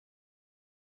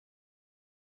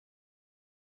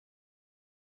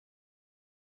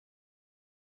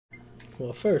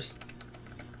Well, first,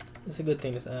 it's a good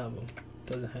thing this album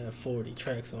doesn't have 40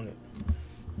 tracks on it.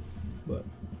 But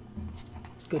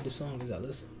it's good the song is out.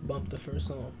 Let's bump the first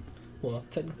song. Well,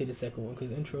 technically the second one,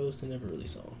 because intros, they're never really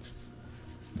songs.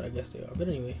 But I guess they are. But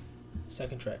anyway,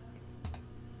 second track.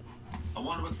 I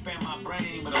want to expand my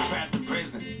brain, but I'm trapped in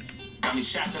prison. Got me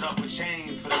shackled up with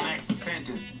chains for the maximum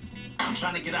sentence. I'm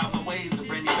trying to get out my ways to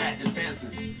bring me back to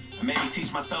senses. And maybe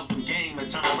teach myself some game and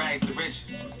turn my rags to riches.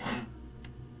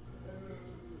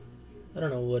 I don't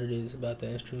know what it is about the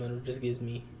instrumental. It just gives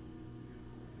me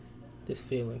this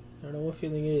feeling. I don't know what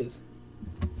feeling it is.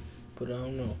 But I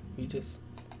don't know. You just...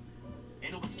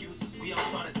 Ain't no excuses. We all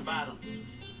start at the bottom.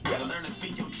 You gotta learn to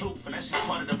speak your truth, and that's just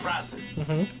part of the process.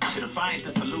 Should've find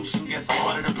the solution, guess I'm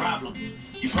part of the problem.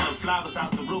 You pulling flowers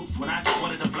out the roots when I just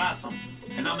wanted to blossom.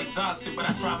 And I'm exhausted, but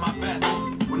I try my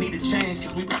best. We need to change,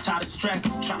 cause we was tired of stress,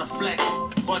 trying to flex.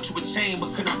 Bought you a chain,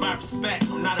 but couldn't buy respect.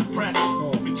 I'm not impressed.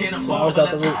 We can't evolve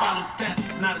unless we follow steps.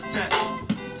 It's not a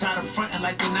test. Tired of fronting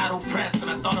like they're not oppressed. And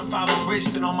I thought if I was rich,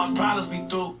 then all my problems be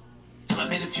through. Till I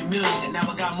made a few million, and now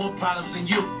I got more problems than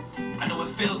you. I know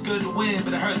it feels good to win,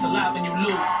 but it hurts a lot when you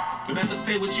lose. You never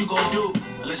say what you gonna do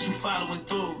unless you following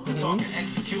through. Talking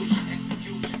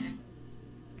execution.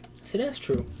 See, that's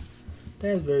true.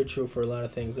 That is very true for a lot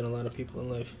of things and a lot of people in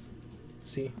life.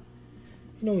 See, you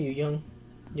know when you're young,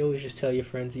 you always just tell your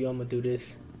friends, yo, I'm gonna do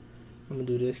this, I'm gonna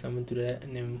do this, I'm gonna do that,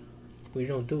 and then when you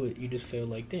don't do it, you just feel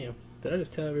like, damn, did I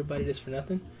just tell everybody this for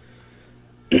nothing?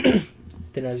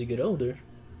 Then as you get older,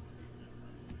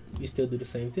 you still do the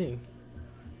same thing.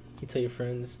 You tell your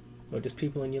friends or just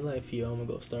people in your life, yo, I'm gonna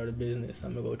go start a business,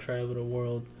 I'm gonna go travel the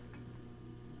world,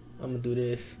 I'm gonna do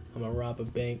this, I'm gonna rob a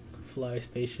bank, fly a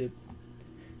spaceship.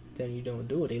 Then you don't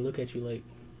do it. They look at you like,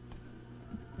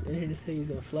 didn't he just say he's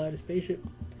gonna fly the spaceship?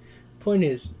 Point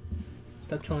is,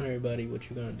 stop telling everybody what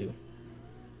you're gonna do.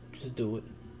 Just do it.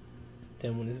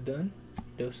 Then when it's done,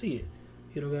 they'll see it.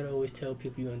 You don't gotta always tell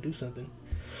people you're gonna do something.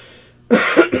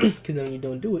 Because then when you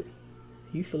don't do it,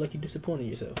 you feel like you disappointed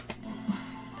yourself.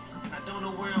 I don't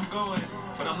know where I'm going,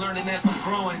 but I'm learning as I'm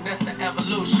growing. That's the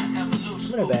evolution. I'm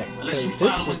gonna back. Unless you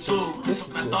This follow is through.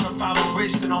 just. I thought if I was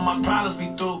rich, then all my problems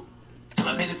be through. Till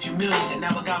I made a few million, and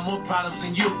now I got more problems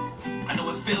than you. I know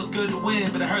it feels good to win,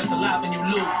 but it hurts a lot when you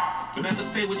lose. You never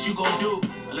say what you gonna do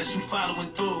unless you following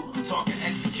through. I'm talking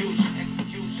execution.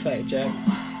 Fact, Jack.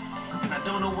 And I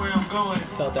don't know where I'm going,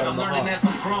 Felt that but I'm learning as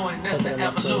I'm growing. That's the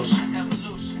evolution.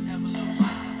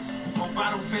 Hope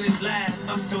I don't finish last.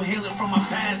 I'm still healing from my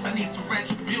past. I need some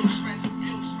retribution.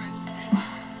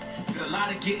 Did a lot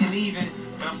of getting even,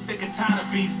 but I'm sick and tired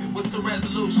of beefing. What's the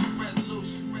resolution?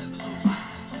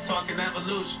 I'm talking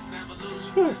evolution.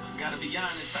 Gotta be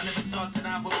honest, I never thought that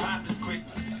I would pop this quick.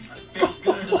 Feels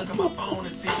good to look at my phone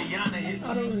and see Rihanna hit.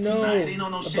 I don't know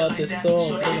about this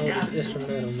song. I don't know this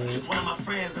instrumental, man. Just one of my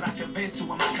friends that I can vent to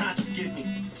when my conscience get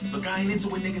me. Look, I ain't into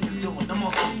what niggas is doing. I'm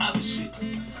on some other shit.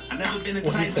 I never been a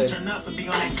type to turn up and be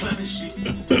on that clever shit.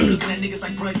 Looking at niggas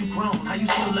like, bro, you grown. How you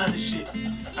still love this shit?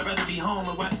 I'd rather be home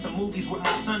and watch some movies with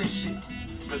my son and shit.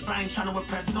 Cause I ain't trying to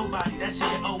impress nobody. That shit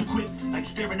get old quick. Like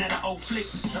staring at an old flick.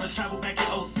 Trying to travel back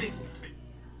in 06.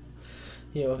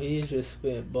 Yo, he's just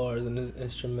spitting bars, and this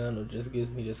instrumental just gives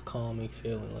me this calming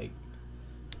feeling. Like,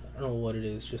 I don't know what it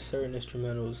is. Just certain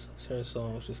instrumentals, certain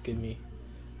songs just give me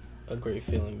a great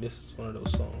feeling. This is one of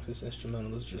those songs. This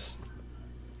instrumental is just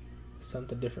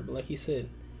something different. But like he said,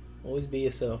 always be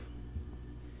yourself.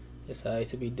 It's alright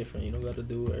to be different. You don't got to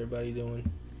do what everybody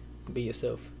doing. Be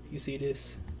yourself. You see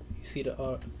this? You see the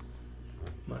art?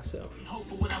 Myself. Hope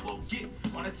for what I won't get.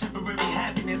 On a temporary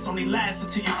happiness only lasts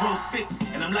until you grow sick.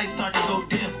 And them lights start to go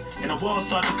dim. And the walls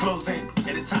start to close in.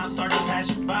 And the time start to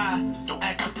pass you by. Don't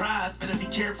act surprised. Better be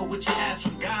careful what you ask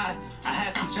from God. I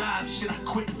had some jobs. Shit, I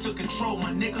quit and took control,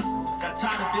 my nigga. Got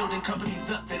tired of building companies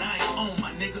up that I ain't own,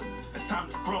 my nigga. It's time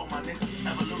to grow, my nigga.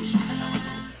 Evolution.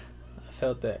 I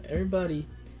felt that. Everybody,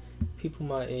 people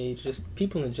my age, just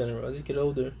people in general, as you get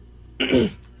older,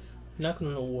 you're not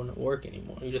gonna want to work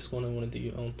anymore. You just want to do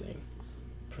your own thing.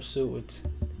 Pursue it.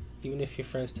 Even if your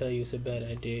friends tell you it's a bad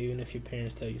idea, even if your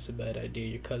parents tell you it's a bad idea,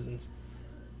 your cousins,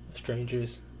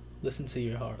 strangers, listen to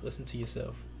your heart. Listen to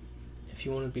yourself. If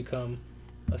you want to become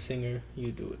a singer,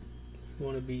 you do it. You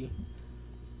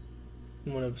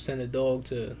want to send a dog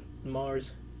to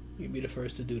Mars, you be the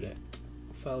first to do that.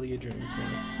 Follow your dreams,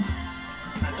 man.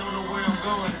 I don't know where I'm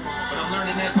going, but I'm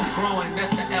learning as I'm growing.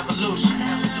 That's the evolution.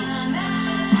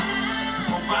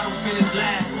 I don't finish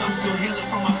last. I'm still healing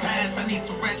from my past. I need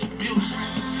some retribution.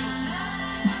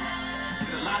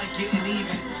 Did a lot of getting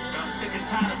even, but I'm sick and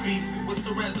tired of beefing. What's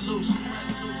the resolution?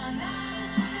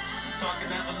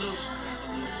 Talking evolution.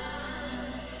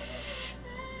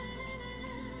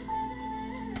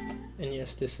 And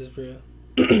yes, this is real.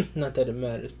 Not that it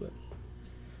matters, but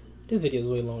this video is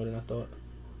way longer than I thought.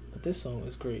 But this song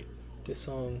is great. This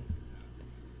song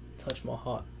touched my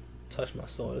heart, touched my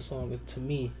soul. This song, to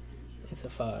me, it's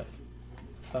a 5.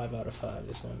 5 out of 5.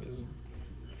 This song is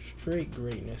straight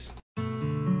greatness.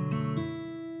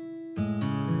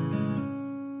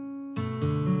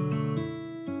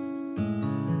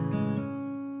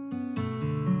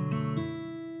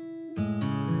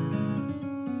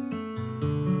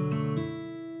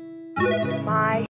 My